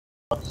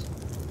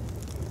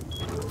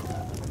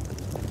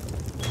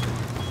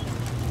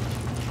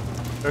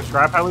There's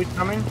scrap heli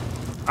coming.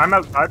 I'm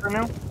outside right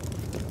now.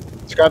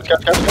 Scrap. One's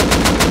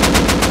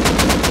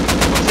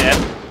dead.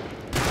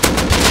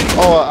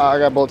 Oh, I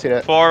got bolted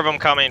at. 4 of them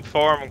coming.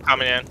 4 of them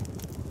coming in.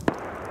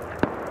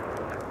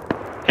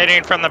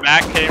 Hitting from the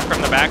back.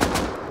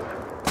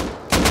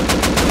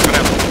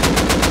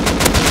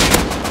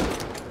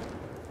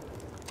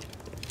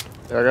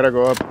 Yeah, I gotta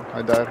go up.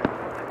 I died.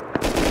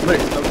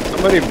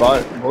 Somebody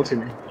bolted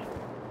me.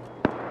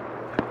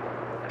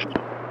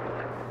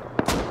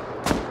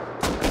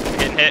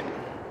 Getting hit.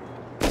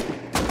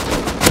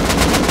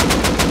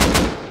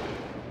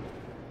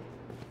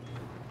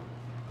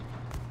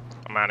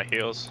 I'm out of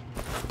heals.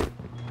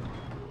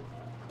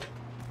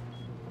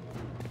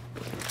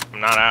 I'm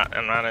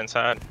not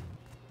inside.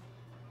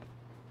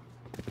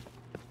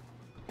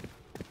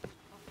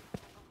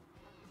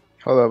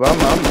 Hold up,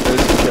 I'm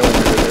busy killing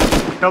you.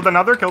 Killed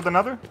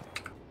another.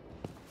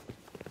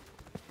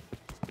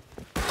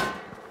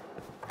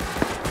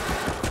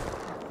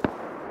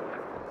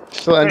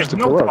 Still engines to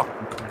pull up.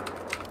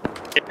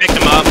 It picked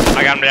him up.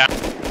 I got him down.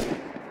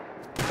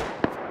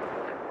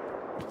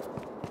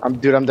 I'm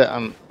dead. I'm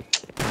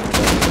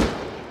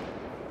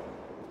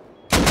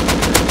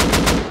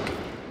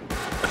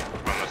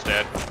Almost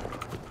dead.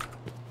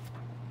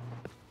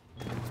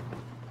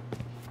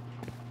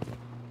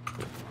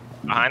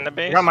 Behind the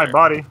base? I got my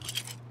body.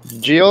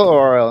 Geo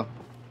or RL?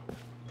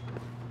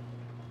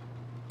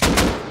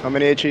 How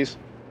many HEs?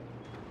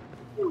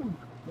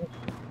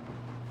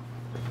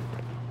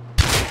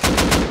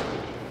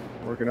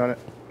 Working on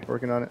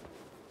it.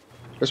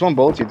 There's one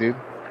bolty, dude.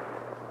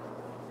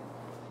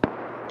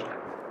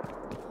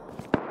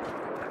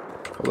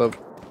 Hold up.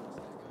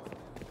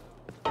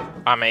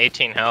 I'm at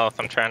 18 health.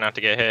 I'm trying not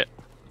to get hit.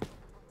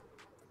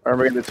 I'm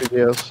bringing the 2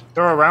 GLs.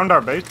 They're around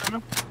our base right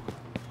now.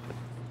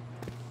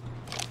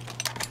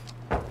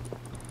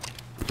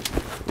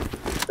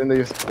 Then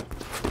they're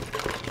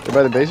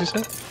by the base, you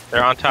said?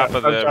 They're on top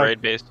of the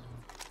raid base.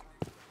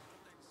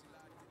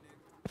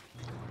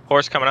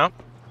 Horse coming up.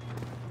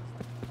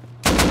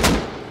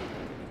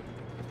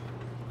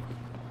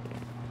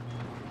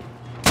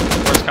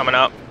 Horse coming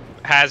up.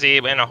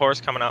 Hazzy and a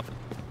horse coming up.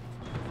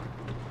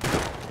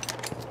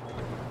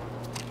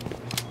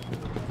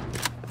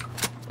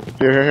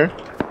 Here.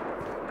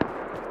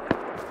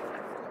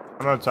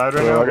 I'm outside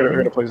right I now.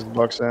 gotta place this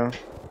box down.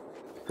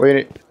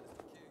 Wait.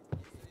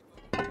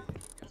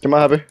 Come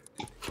on, Happy.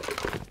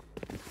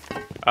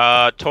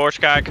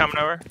 Torch guy coming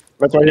over.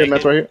 That's right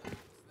here.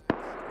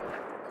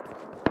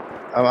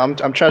 I'm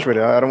trash with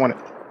it. I don't want it.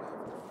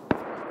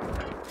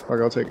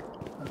 Okay, I'll take it.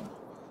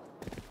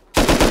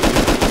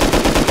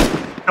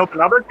 Killed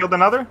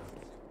another.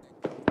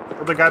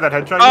 Killed the guy that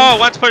headshot you. Oh,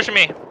 one's pushing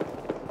me.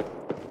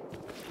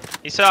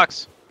 He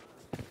sucks.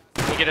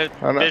 Can you get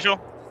a visual?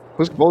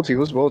 Who's Bolty?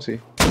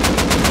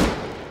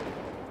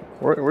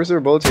 Where's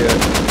their Bolty at?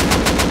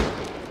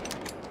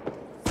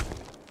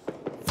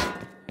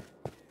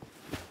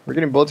 We're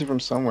getting Bolty from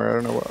somewhere. I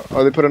don't know what.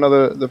 Oh, they put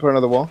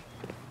another wall?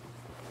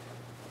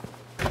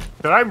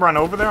 Did I run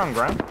over there on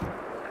ground?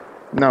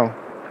 No.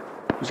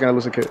 He's gonna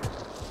lose a kit.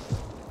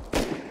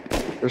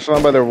 There's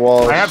someone by their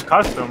walls. I have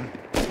custom.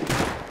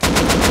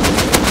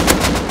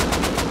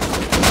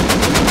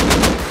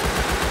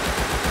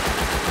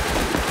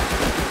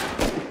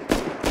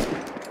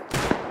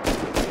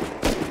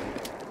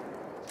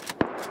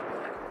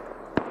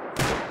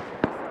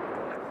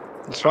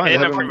 It's fine.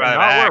 Hit him from by the Now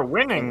back. we're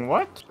winning.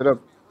 What? Sit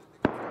up.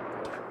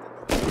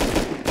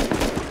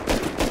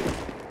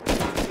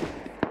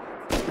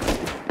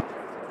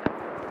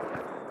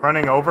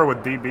 Running over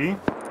with DB.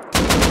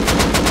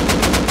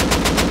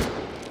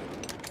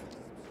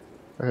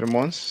 I hit him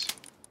once.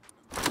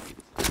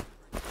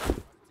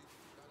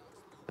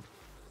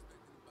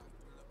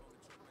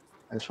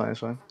 It's fine.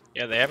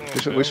 Yeah, they haven't.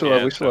 We still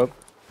up.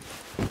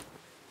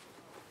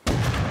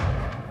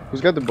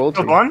 Who's got the Bolty?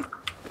 Killed one?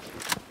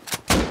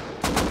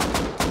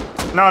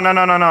 No.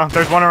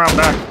 There's one around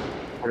back.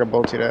 I got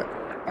Bolty that.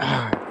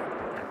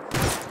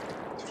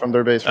 From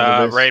their base.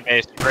 Raid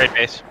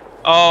base.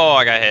 Oh,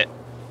 I got hit.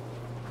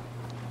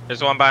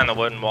 There's one behind the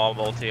wooden wall,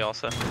 Volty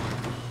also.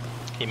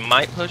 He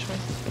might push me.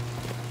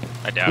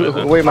 I doubt it.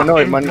 Wait,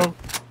 Manoy,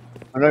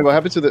 what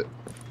happened to the...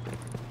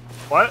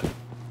 What?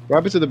 What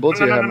happened to the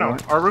Bolty? No.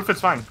 Our roof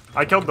is fine.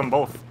 I killed them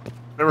both.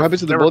 They were, What happened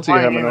to the they were Bolty you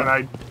have, flying in Manoy? and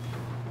I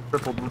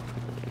crippled them.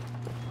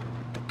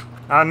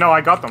 No,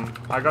 I got them.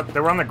 They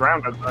were on the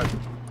ground outside.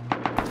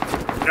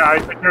 Yeah, I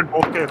secured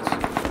both kids.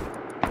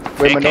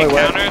 Wait, AK Manoy,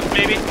 what? counters,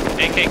 maybe?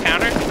 AK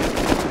counter?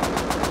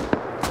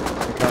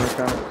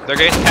 Counter. They're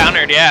getting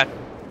countered, yeah.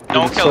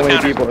 Don't It's kill so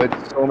counters. many people.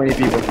 It's so many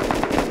people.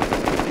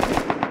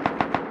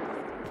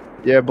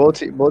 Yeah,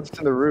 Bolty's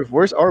in the roof.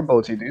 Where's our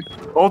Bolty, dude?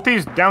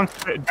 Bolty's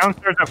downstairs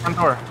at front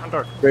door.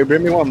 Wait,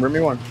 bring me one.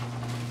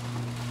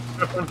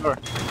 At front door.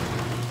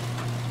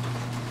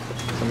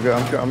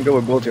 I'm good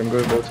with Bolty.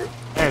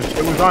 Man,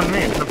 it was on me.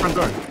 It's the front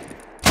door.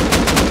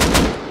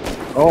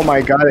 Oh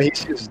my god,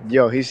 he's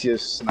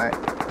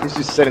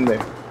just sitting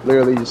there.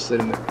 Literally just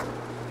sitting there.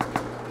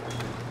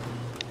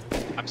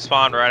 I'm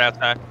spawned right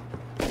outside.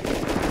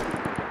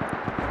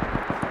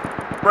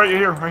 Right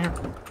here, right here.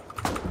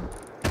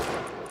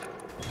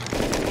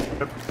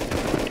 Yep.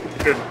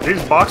 Dude,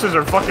 these boxes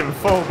are fucking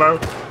full, bro.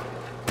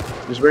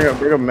 Just bring up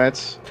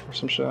meds or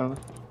some shit. I don't know.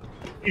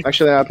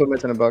 Actually, I put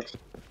meds in a box.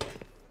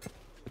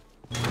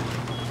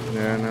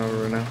 Yeah, no,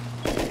 right now.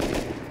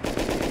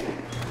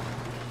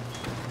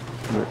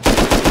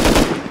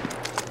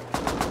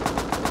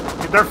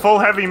 Dude, they're full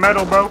heavy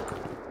metal, bro.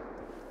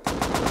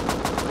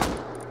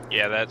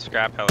 Yeah, that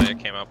scrap heli that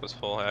came up was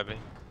full heavy.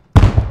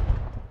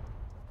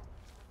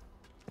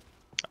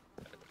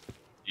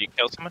 You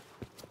kill someone?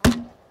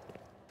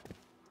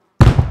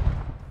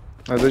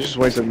 No, they're just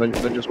wasted.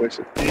 They're just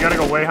wasted. You gotta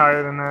go way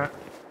higher than that.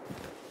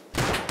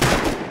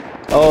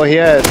 Oh, he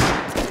has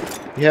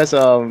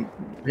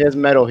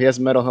metal. He has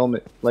metal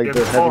helmet, like Yeah,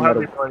 the full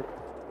heavy heavy metal. plate.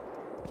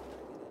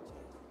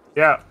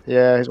 Yeah.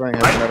 Yeah, he's wearing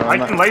heavy metal. I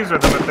can laser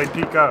them if they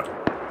peek up.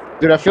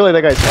 Dude, I feel like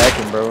that guy's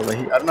hacking, bro. Like,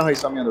 I don't know how he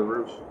saw me on the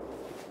roof.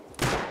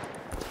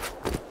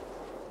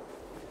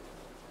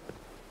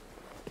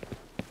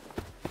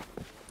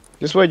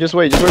 Just wait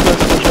for it to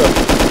push up.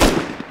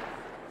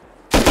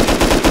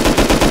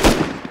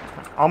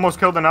 Almost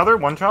killed another,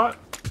 one shot.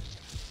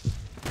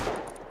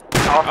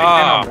 Off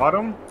Ah. on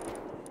bottom.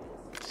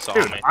 Saw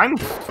Dude, me.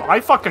 I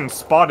fucking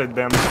spotted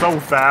them so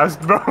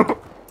fast, bro.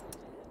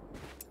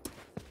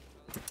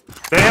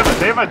 They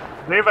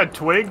have a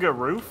twig, a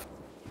roof,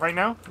 right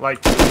now. Like,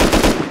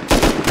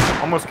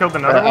 almost killed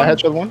another I one.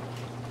 headshot one.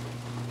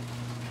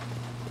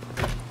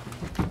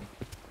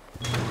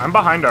 I'm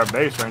behind our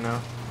base right now.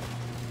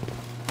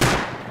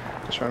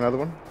 Let's try another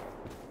one.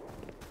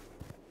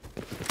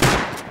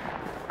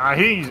 I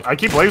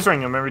keep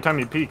lasering him every time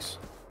he peeks.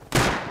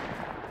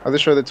 I'll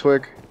just show the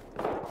twig.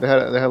 They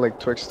had like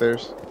twig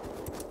stairs.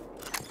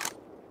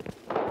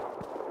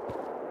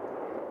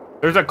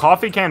 There's a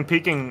coffee can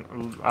peeking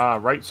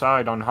right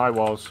side on high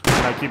walls,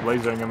 and I keep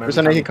lasering him. There's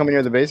a naked coming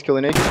near the base,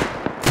 killing naked.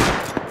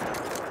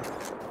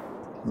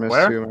 Missed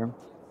Where? two, man.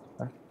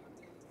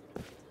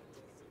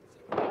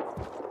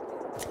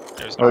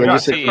 There's Oh, no they Yeah,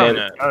 just hit RC right. in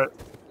it.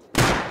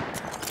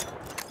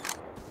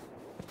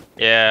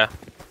 Yeah,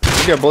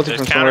 You got bolted there's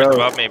from somewhere counters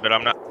else. above me, but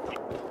I'm not.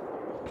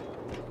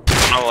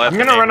 I'm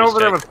gonna run over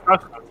there with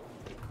custom.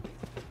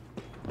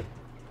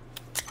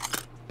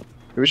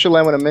 We should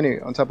land with a mini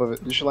on top of it.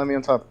 You should land me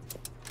on top.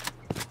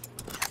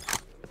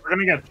 We're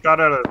gonna get shot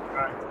out of the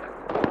sky.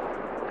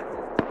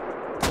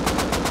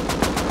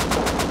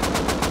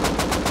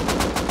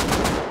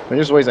 Don't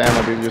just waste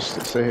ammo, dude.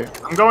 Just stay here.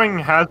 I'm going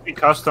Hasby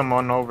custom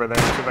on over there.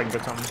 See if I can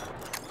get something.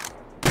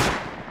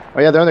 Oh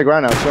yeah, they're on the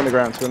ground now. Two on the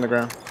ground. Two on the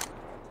ground.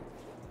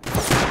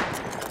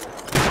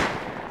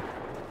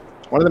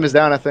 One of them is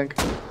down, I think.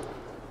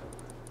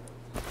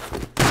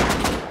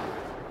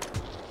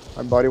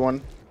 I body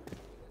one.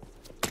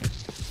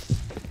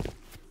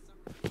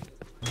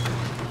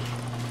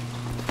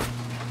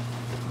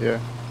 Yeah.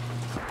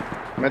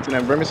 Meant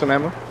to bring me some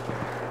ammo.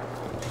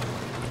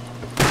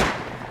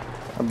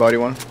 I body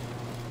one.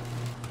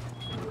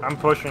 I'm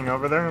pushing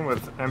over there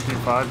with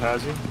MP5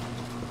 Hasby.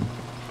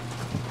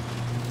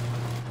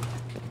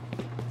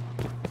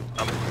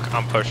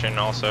 I'm pushing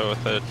also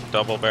with a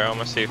double barrel. I'm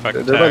gonna see if I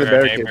They're can by the tag our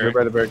barricades. They're neighbor.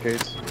 by the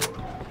barricades.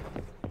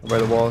 They're by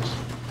the walls.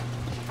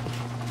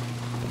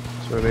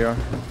 That's where they are.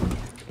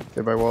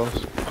 They're by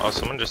walls. Oh,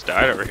 someone just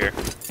died over here.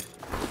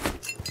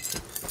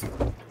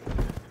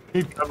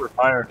 Need cover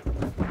fire.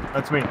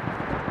 That's me.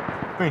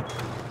 Me.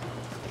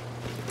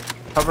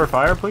 Cover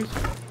fire, please.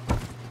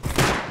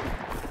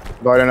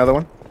 Body another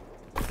one.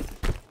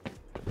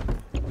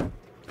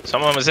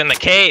 Someone was in the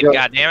cave. Yo.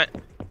 God damn it!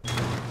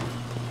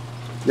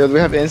 Yo, do we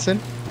have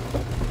instant?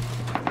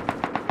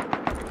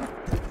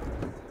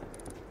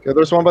 Yo,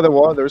 there's one by the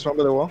wall. There's one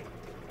by the wall.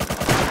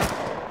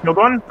 Killed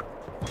one.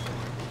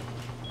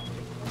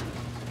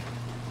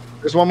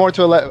 There's one more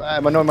to the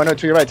left. Manoy,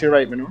 to your right,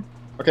 Manoy.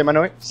 Okay,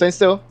 Manoy, stay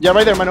still. Yeah,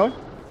 right there, Manoy.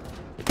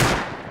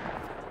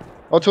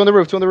 Oh, two on the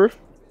roof, two on the roof.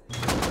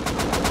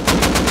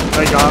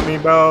 They got me,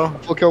 bro.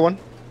 Full kill one.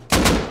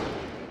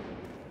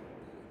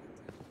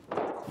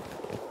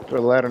 Put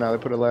a ladder now, they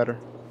put a ladder.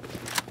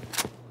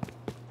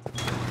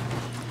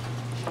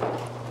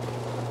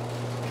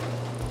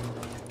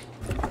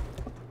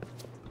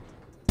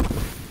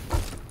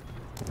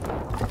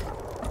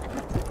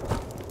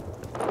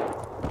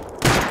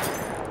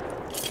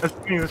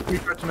 That's me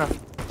catching up.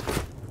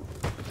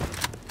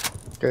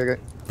 Okay.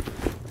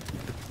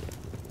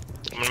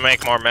 I'm gonna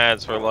make more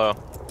meds. We're low.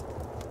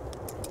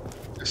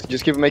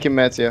 Just keep making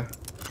meds, yeah.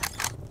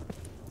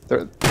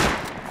 They're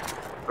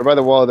by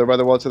the wall,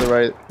 to the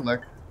right,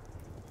 like.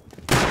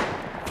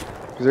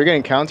 Because they're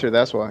getting countered,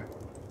 that's why.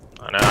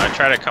 I know. I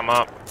try to come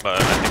up,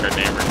 but I think our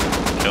neighbor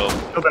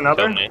Killed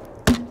another. killed me.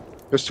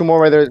 There's two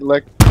more right there,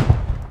 like.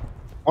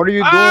 What are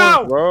you Ow!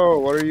 doing, bro?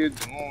 What are you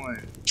doing?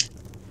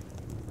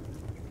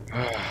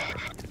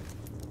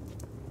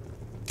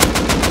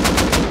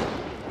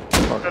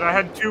 But I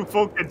had two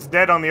full kids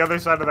dead on the other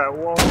side of that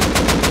wall.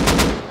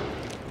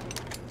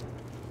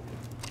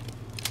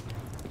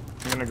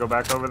 I'm gonna go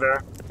back over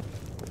there.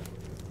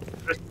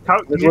 Just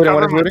Let's loot it,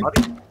 what is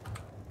looting?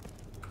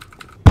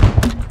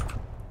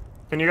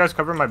 Can you guys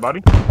cover my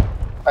body?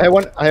 I hit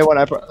one. I hit one.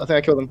 I think I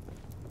killed him.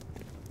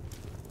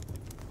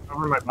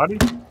 Cover my body?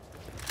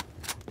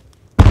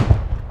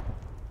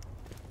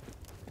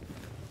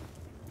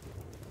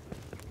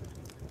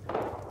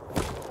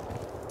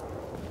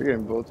 We're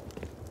getting both.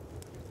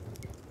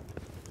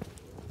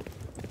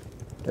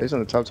 Yeah, he's on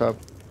the top.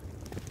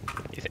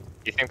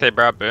 You think they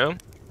brought Boom?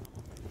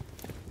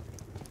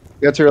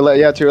 Yeah, to your left.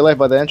 Yeah, to your left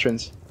by the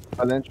entrance.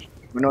 By the entrance.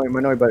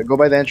 Manoi, but go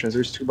by the entrance.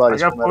 There's 2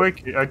 bodies. I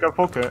got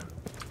full kit.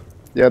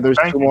 Yeah, there's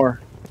Thank 2 you. Someone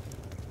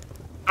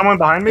Someone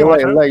behind me. Hey,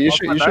 watch out. leg. You Watch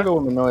my should back. go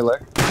with Manoi,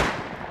 leg.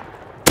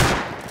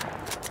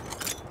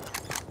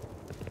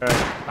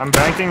 Okay. I'm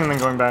banking and then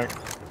going back.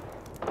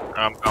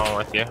 I'm going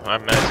with you. I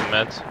have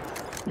meds.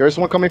 There's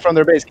one coming from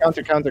their base.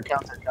 Counter.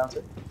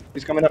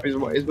 He's coming up. He's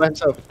by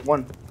himself.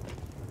 One.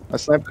 I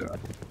sniped him.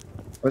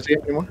 Was he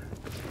anymore?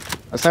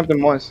 I sniped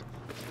him once.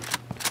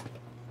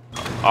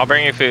 I'll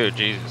bring you food.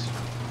 Jesus.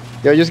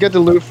 Yeah, just get the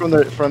loot from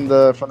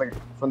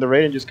the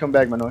raid and just come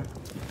back, Manoi.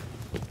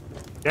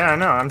 Yeah, I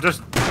know. I'm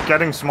just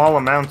getting small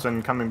amounts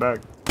and coming back.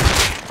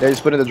 Yeah,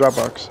 just put it in the drop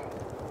box.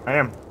 I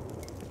am.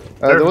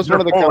 There was one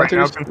of the full right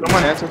now. counters. Can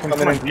someone- Cancel can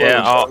coming in. someone-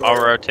 Yeah, I'll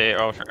rotate.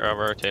 I'll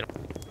rotate.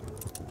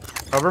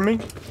 Cover me?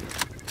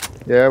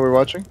 Yeah, we're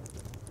watching.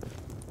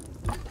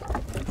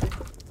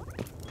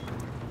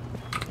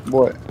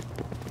 What?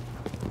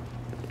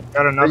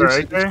 Got another Are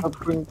you AK? stop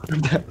putting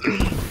that?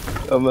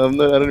 I'm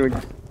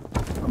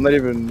not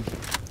even.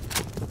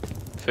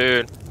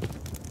 Food.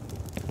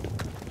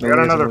 We got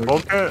another full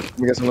kit? Let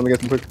me get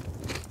some quick.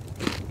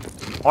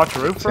 Watch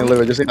roof Just from gonna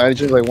leave it. I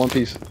just like 1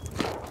 piece.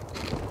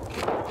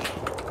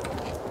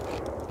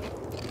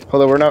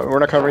 Hold on, we're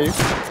not covering you.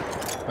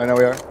 I know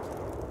we are.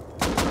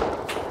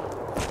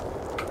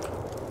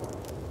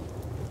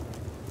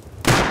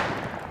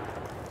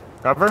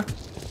 Cover?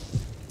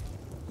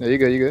 Yeah, you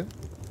good.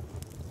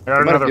 I got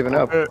You might have another given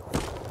full up. kit. Yeah,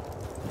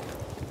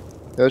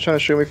 they're trying to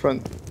shoot me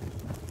from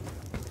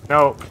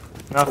No,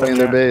 nothing in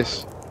their yet.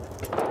 base.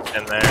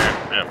 In there.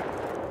 Yeah.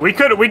 We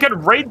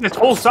could raid this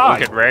whole side.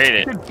 We could raid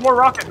it. We could 4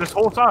 rocket this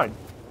whole side.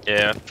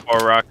 Yeah, 4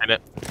 rocket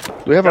it.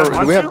 Do we have You guys do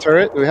want we have to?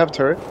 turret? Do we have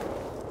turret?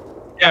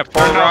 Yeah, 4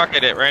 Turn up.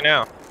 rocket it right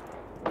now.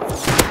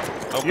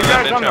 Open You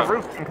that guys bitch on the up.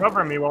 roof can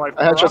cover me while I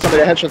I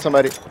headshot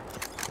somebody.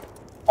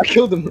 I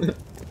killed him.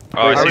 Oh,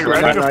 Are is we he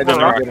ready ready? to I pull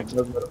didn't rocket? get it.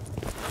 Doesn't matter.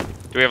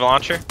 Do we have a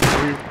launcher?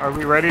 Are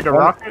we ready to What?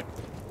 rocket?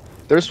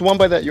 There's one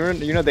by that.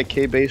 You know that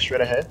K base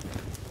straight ahead.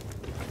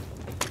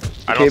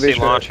 I don't see KB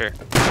launcher.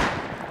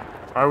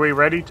 Are we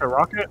ready to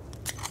rocket?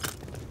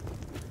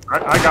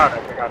 I got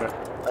it.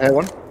 I had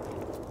one.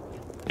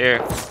 Here.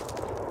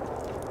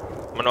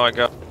 Manoi,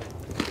 go.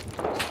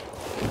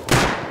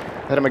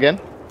 Hit him again.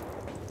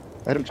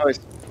 I hit him twice.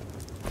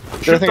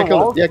 Shoot I think I the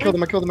killed wall? him. Yeah, I killed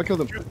him.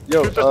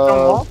 Yo, Shoot the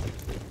stone wall?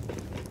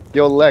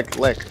 Yo, Lek.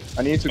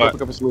 I need you to go What?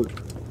 pick up his loot.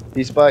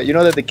 He's by. You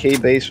know that the K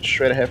base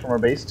straight ahead from our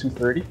base,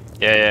 230.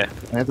 Yeah.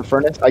 I hit the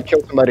furnace. I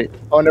killed somebody.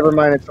 Oh, never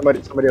mind. It's somebody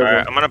over Alright,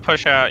 there. I'm gonna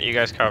push out. You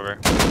guys cover.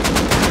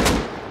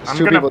 It's I'm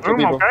two gonna people. boom, Two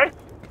people. okay?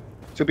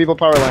 2 people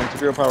power line. 2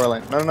 people power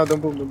line. No,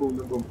 don't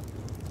boom.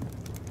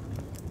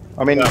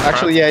 I mean, Yeah,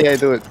 actually, yeah,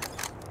 do it.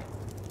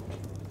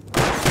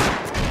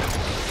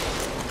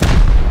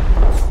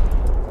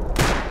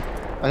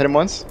 I hit him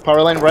once.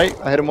 Power line right.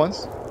 I hit him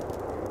once.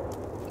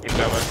 Keep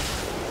going.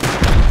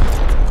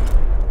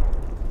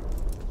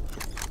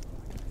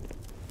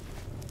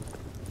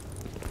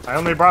 I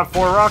only brought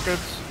 4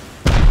 rockets.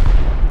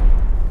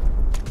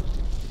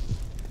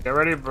 Get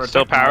ready for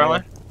Still protect power me.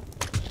 line?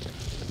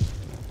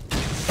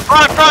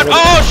 Front!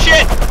 Oh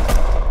shit!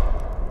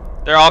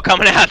 They're all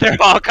coming out. Dude.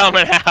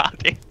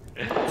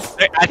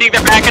 I think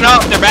they're backing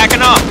up. I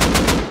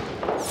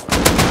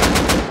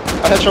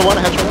headshot one.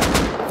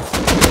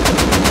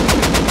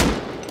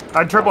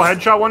 I triple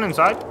headshot one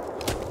inside.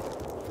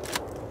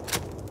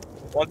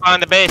 One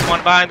behind the base.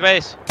 One by the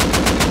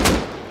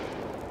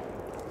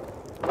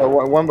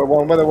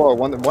wall.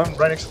 One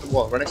right next to the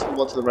wall. Right next to the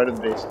wall to the right of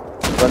the base.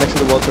 Right next to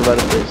the wall to the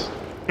right of the base.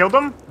 Killed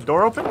him.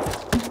 Door open.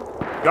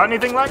 Got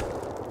anything like?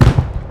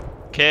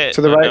 Kit.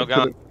 To the no, right. no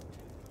gun.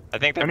 I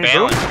think they're Any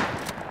bailing.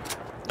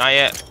 Not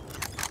yet.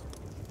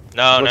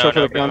 No, Watch out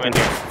for the boom in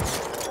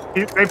counter.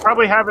 here. They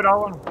probably have it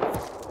all on.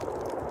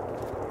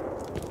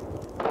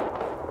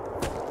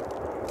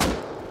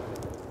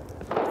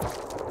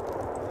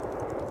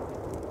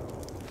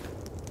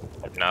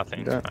 I have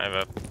nothing. Yeah. I have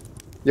a.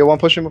 Yo, one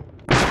pushing him.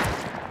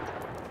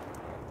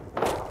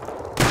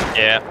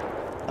 Yeah.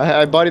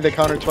 I bodied the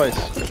counter twice.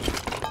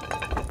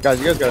 Guys,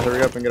 you guys gotta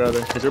hurry up and get out of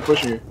there, because they're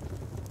pushing you.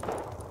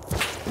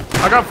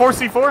 I got 4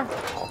 C4.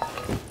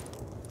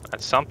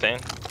 That's something.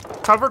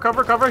 Cover.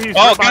 He's Oh,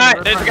 right behind guy!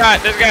 me, There's a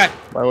right guy!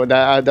 Why would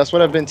that's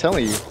what I've been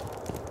telling you.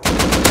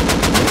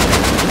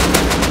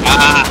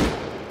 Ah!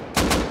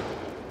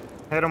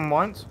 behind me. Hit him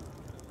once.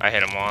 I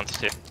hit him once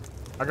too.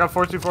 I got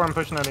 4 C4. I'm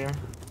pushing out of here.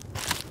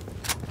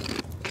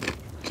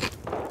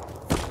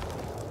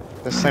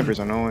 The snipers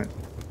are no way.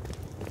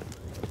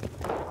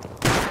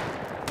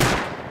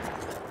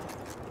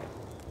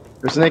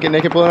 There's a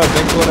naked pulling up.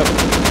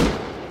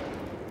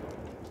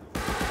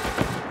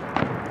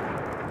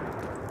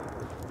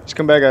 Just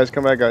come back, guys.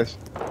 Come back, guys.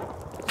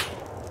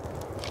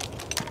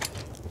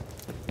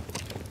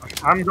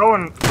 I'm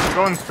going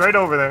straight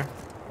over there.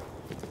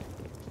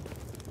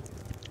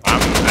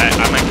 I'm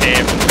in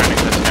cave. I'm trying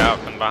to get a scout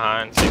from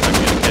behind, see if I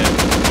can get a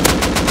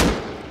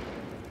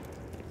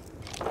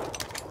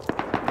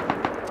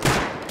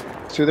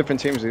kid. It's 2 different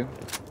teams, dude.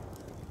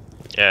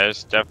 Yeah,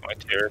 there's definitely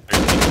 2 or 3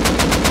 teams.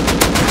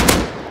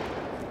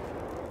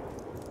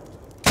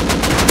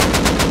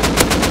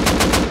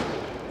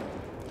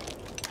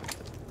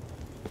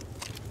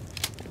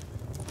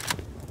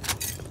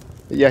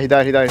 Yeah, he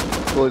died. He died.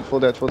 Full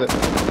dead. Full dead.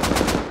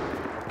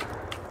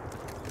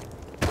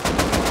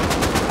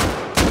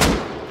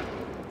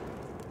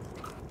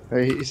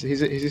 Hey,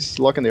 he's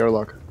locking the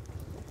airlock.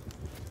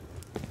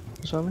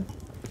 Something?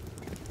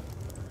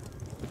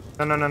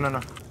 No. I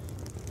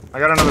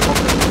got another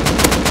bunker.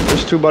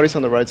 There's 2 bodies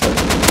on the right side.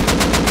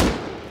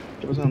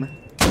 What's on there?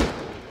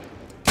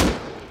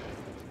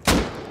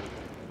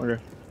 Okay.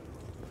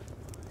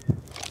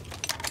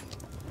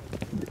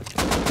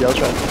 Yeah, I'll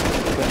try.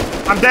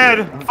 I'm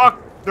dead. Fuck.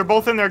 They're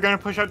both in there. Gonna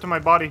push out to my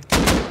body.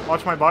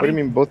 Watch my What body. do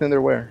you mean both in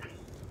there where?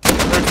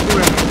 There's 2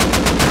 in there.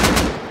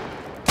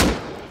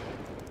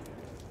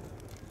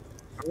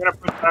 I'm gonna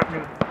push back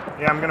in.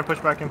 Yeah, I'm gonna push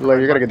back in. Like,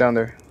 you gotta get down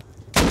there.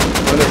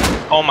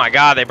 Oh my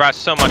god, they brought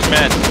so much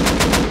meds.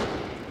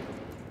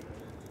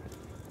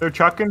 They're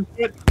chucking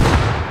shit.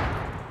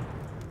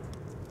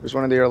 There's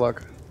one in the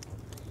airlock.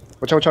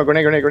 Watch out,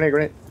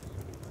 grenade.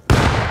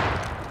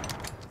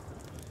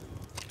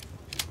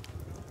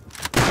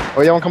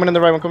 Oh yeah, one coming in the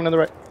right, I'm coming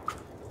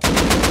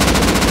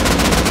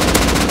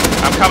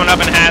up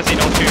in Hazzy,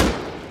 don't shoot.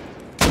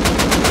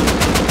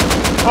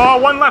 Oh,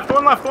 one left.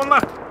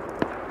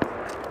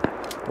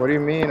 What do you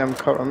mean?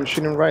 I'm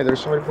shooting right. There's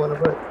somebody pulling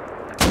it right.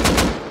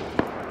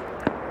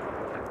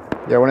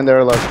 Yeah, one in the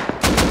airlock.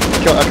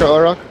 I kill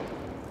airlock.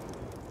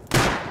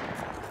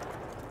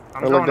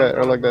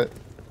 Or like that.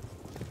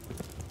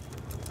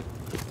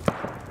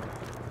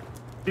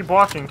 Keep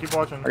watching.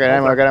 I got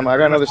ammo. I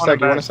got another stack.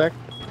 You want a stack?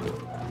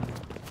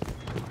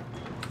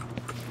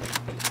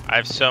 I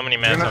have so many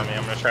meds on me,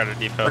 I'm gonna try to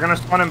depot. They're gonna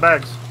spawn in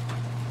bags.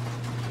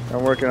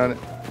 I'm working on it.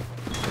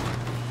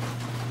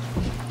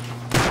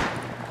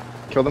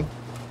 Kill them.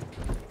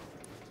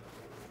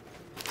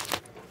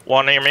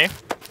 One near me.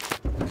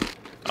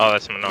 Oh,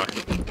 that's Manoi.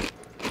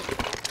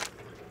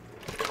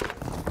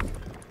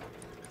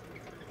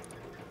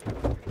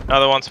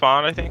 Another one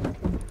spawned, I think.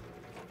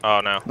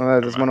 Oh no. No,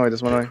 that's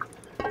Manoi.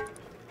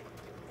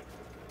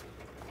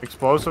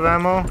 Explosive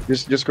ammo.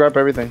 Just grab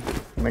everything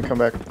and then come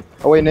back.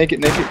 Oh wait,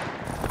 naked.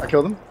 I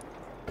killed him.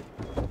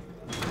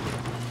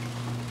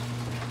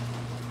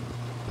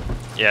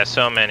 Yeah,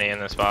 so many in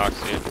this box,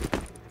 dude.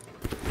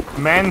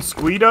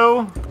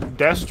 Mansquito,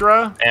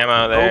 Destra,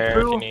 Ammo there if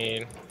Goku, you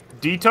need.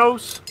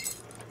 Ditos.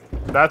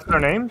 That's their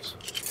names?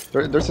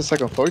 There's a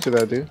second floor to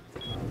that, dude.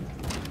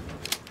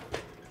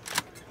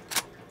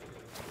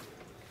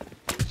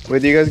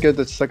 Wait, do you guys get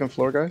the second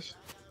floor, guys?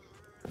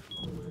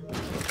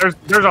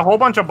 There's a whole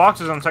bunch of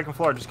boxes on the second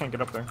floor. I just can't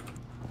get up there.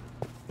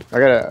 We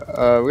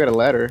got a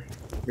ladder.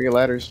 We get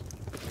ladders.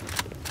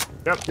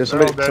 Yep. There's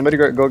somebody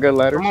go get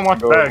ladders. Someone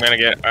watch Go. bags. I'm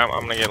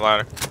gonna get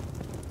ladder.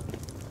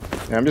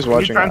 Yeah, I'm just Can you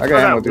watching. I transfer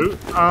got ammo, that dude. loot?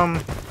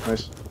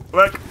 Nice.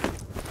 Look.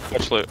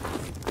 Which loot?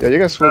 Yeah, you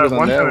guys focus on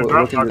One's that. in a We'll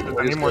drop look box.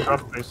 I need more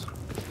drop space.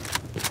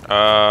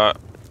 I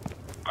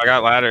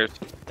got ladders.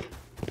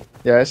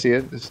 Yeah, I see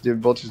it. The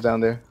vulture's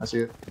down there. I see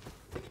it.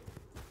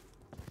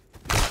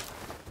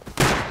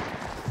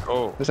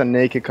 Oh. There's a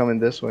naked coming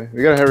this way.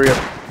 We gotta hurry up,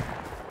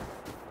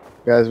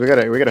 guys. We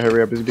gotta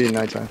hurry up. It's being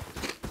nighttime.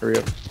 Hurry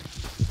up.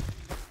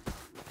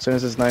 As soon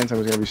as it's nighttime,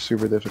 it's gonna be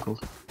super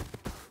difficult.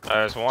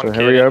 There's one So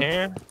kid hurry in up.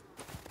 here.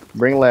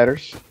 Bring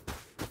ladders.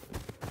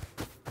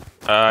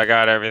 I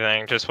got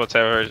everything, just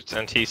whatever's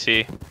in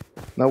TC.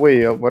 No,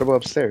 wait. What about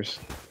upstairs?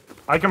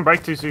 I can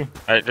break TC.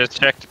 I just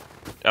checked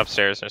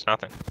upstairs, there's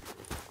nothing.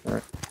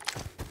 Alright.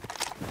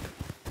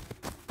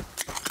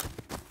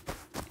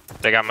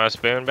 They got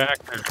most boon back?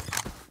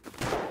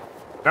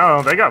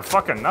 No, they got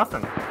fucking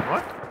nothing.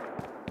 What?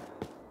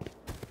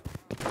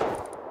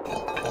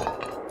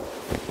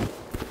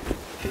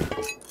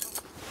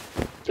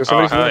 There's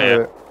somebody's hell looting yeah.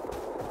 at it.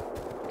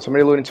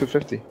 Somebody looting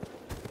 250.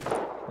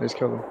 I just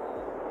killed him.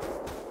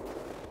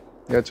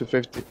 Yeah,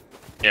 250.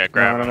 Yeah,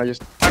 grab No, them.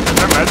 just Heck, is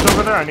there meds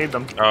over there? I need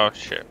them. Oh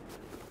shit.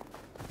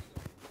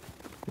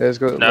 yeah,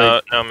 just go. No,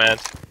 Like, no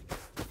meds.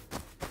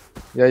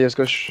 yeah, just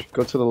go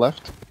to the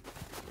left.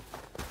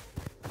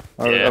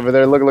 Yeah. Over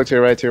there. Look to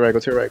your right. Go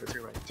to your right. To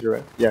your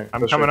right. Yeah. I'm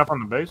go coming straight. up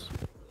on the base.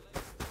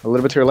 A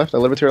little bit to your left.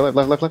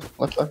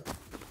 Left.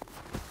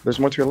 There's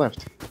more to your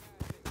left.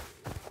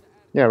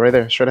 Yeah, right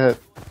there. Straight ahead.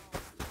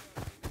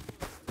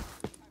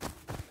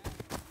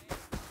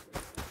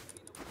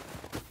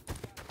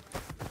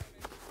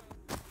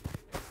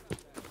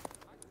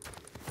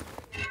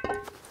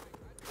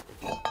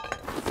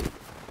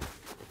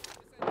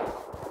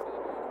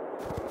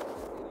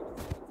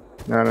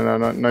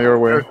 No, you're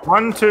aware. There's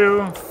 1,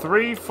 2,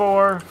 3,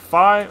 4,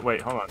 5.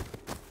 Wait, hold on.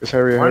 Just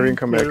hurry and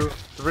come back. 1, 2,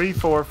 3,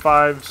 4,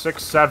 5,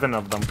 6, 7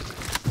 of them.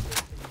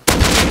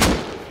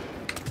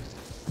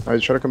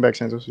 Alright, try to come back,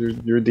 Santos.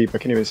 You're deep. I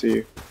can't even see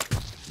you.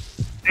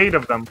 8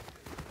 of them.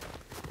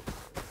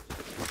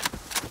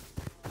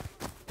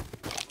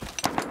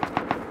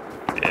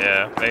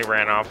 Yeah, they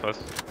ran off with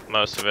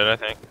most of it, I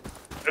think.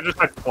 They just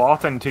had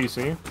cloth and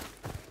TC.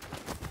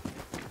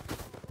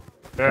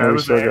 Yeah, And it we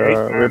was still an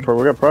got, 8, man.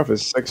 we got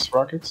profits. 6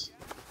 rockets.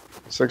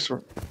 6.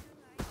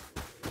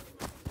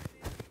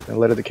 And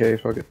let it decay.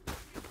 Fuck it.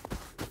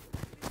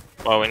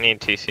 Well, we need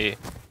TC.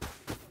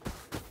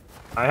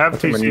 I have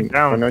Okay, TC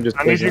down. Mano just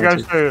I need plays you down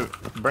guys to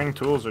bring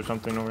tools or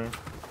something over here.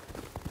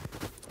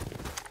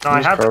 No, I'm I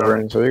just have it covering,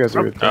 already. so you guys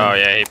do your thing. Oh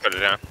yeah, he put it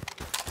down.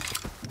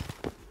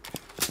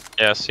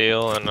 Yeah,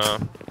 seal and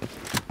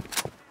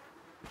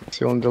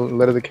So you don't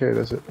let it decay,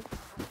 that's it.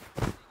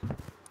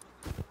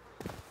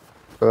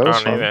 But that I was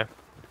don't fun. either.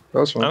 That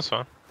was fun. That's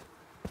fun.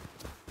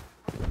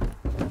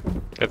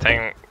 Good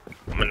thing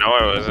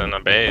Manoa was in the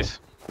base.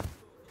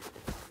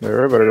 Yeah,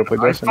 everybody go play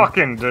I Destiny.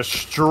 fucking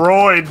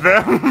destroyed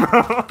them,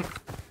 bro.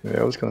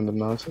 Yeah, I was killing them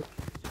nonsense.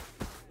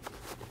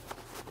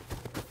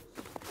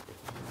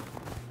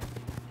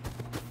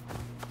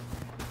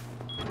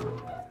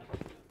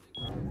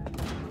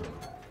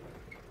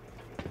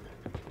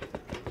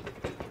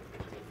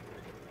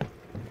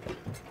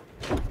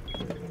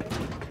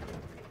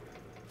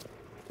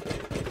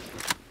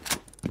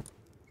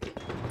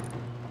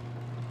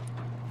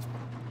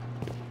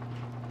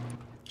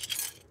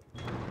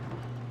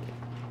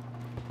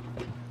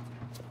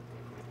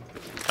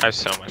 I have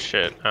so much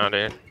shit now,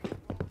 dude.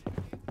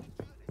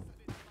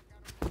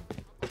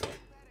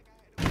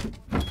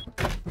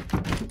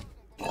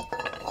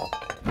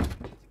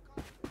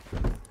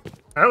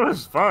 That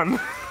was fun.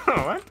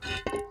 What?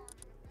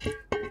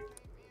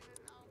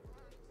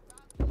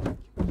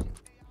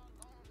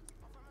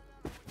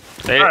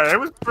 Alright, it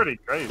was pretty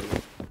crazy.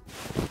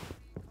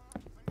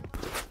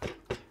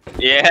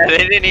 Yeah, they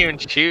didn't even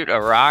shoot a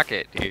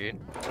rocket, dude.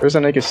 There's a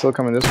naked still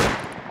coming this way.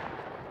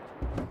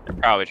 They're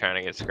probably trying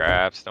to get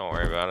scraps. Don't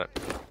worry about it.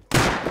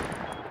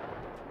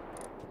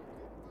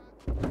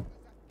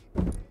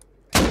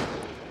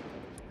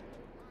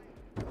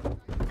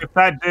 If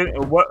that did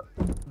what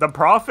the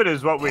profit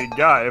is what we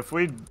got. If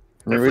we I mean,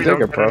 if we we take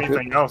don't a get profit.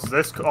 anything else,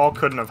 this all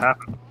couldn't have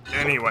happened.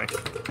 Anyway,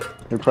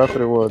 We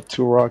profited what?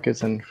 2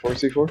 rockets and 4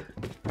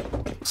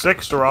 C4?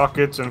 6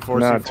 rockets and 4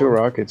 Nah, C4. 2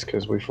 rockets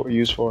because we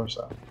used 4,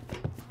 so.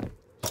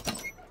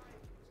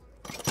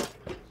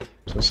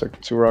 So it's like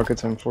 2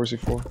 rockets and 4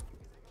 C4.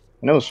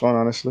 And it was fun,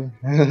 honestly.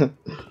 It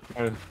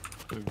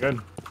was good.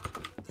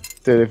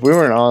 Dude, if we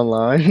weren't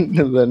online,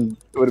 then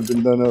it would have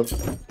been done up.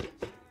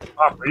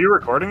 Pop, are you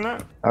recording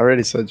that? I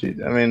already said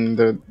I mean,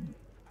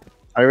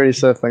 I already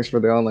said thanks for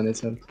the online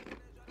attempt.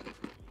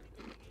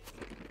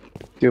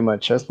 Dude, my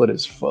chestplate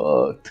is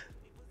fucked.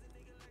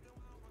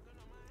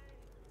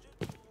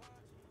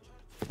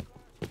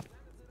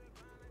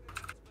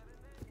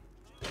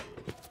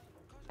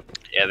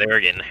 Yeah, they were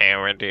getting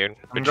hammered, dude.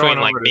 I'm Between going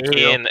like over to Mickey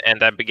Halo.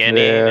 and that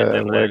beginning, Yeah, and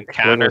then like, the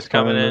counters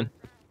coming in.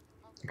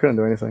 I couldn't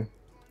do anything.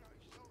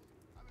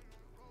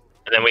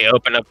 And then we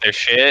opened up their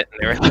shit, and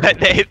they were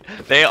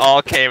like, they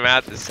all came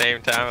out at the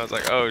same time. I was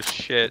like, oh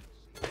shit.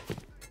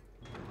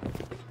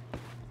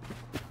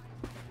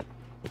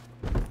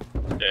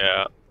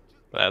 Yeah,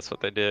 that's what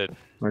they did.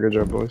 My good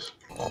job, boys.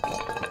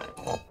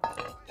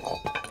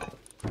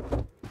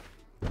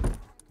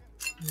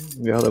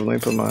 Yeah, I'll have a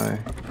link for my.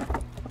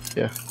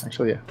 Yeah,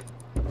 actually, yeah.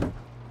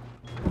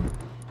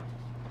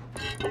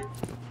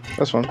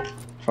 That's fun.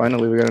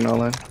 Finally, we got an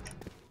online.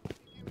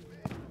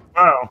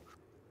 Wow.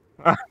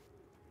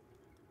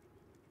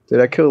 Dude,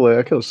 I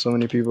killed so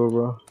many people,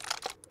 bro.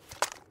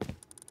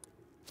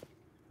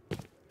 It's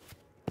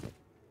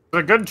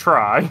a good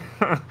try.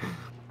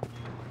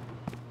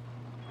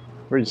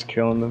 We're just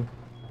killing them.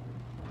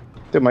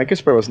 Dude, my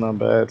spray was not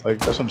bad. Like,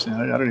 that's what I'm saying.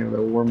 I don't even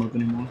gotta warm up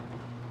anymore.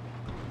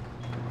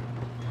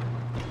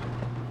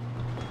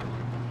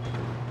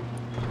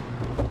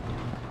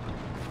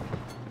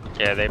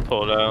 Yeah, they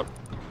pulled up.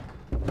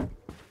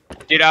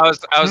 Dude, I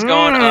was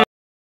going up.